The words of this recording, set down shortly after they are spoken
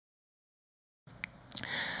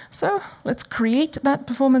So let's create that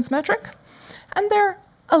performance metric. And there are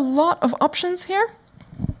a lot of options here.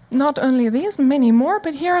 Not only these, many more,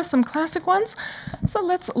 but here are some classic ones. So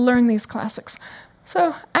let's learn these classics.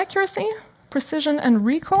 So accuracy, precision, and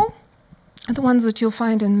recall are the ones that you'll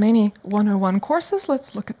find in many 101 courses.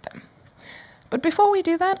 Let's look at them. But before we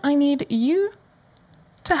do that, I need you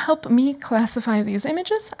to help me classify these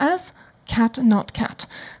images as cat, not cat.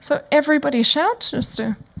 So everybody shout, just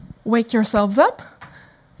to wake yourselves up.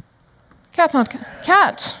 Cat, not cat.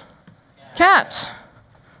 Cat. Cat.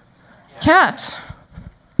 Cat.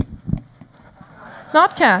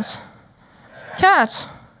 Not cat. Cat.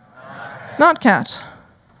 Not cat.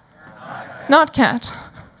 Not cat.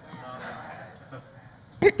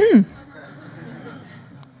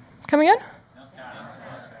 Come again?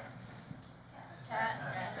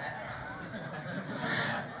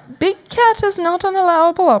 Big cat is not an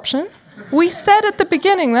allowable option. We said at the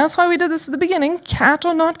beginning, that's why we did this at the beginning, cat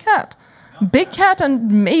or not cat. Big cat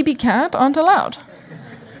and maybe cat aren't allowed.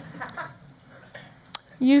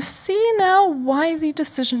 You see now why the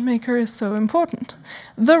decision maker is so important.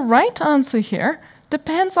 The right answer here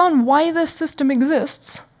depends on why the system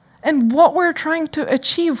exists and what we're trying to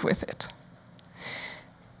achieve with it.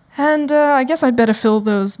 And I guess I'd better fill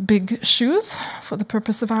those big shoes for the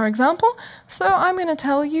purpose of our example. So I'm going to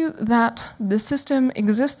tell you that the system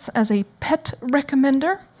exists as a pet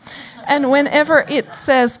recommender. And whenever it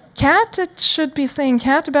says cat, it should be saying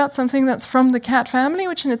cat about something that's from the cat family,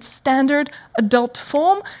 which in its standard adult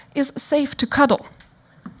form is safe to cuddle.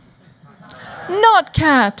 Not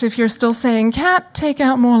cat, if you're still saying cat, take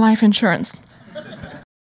out more life insurance.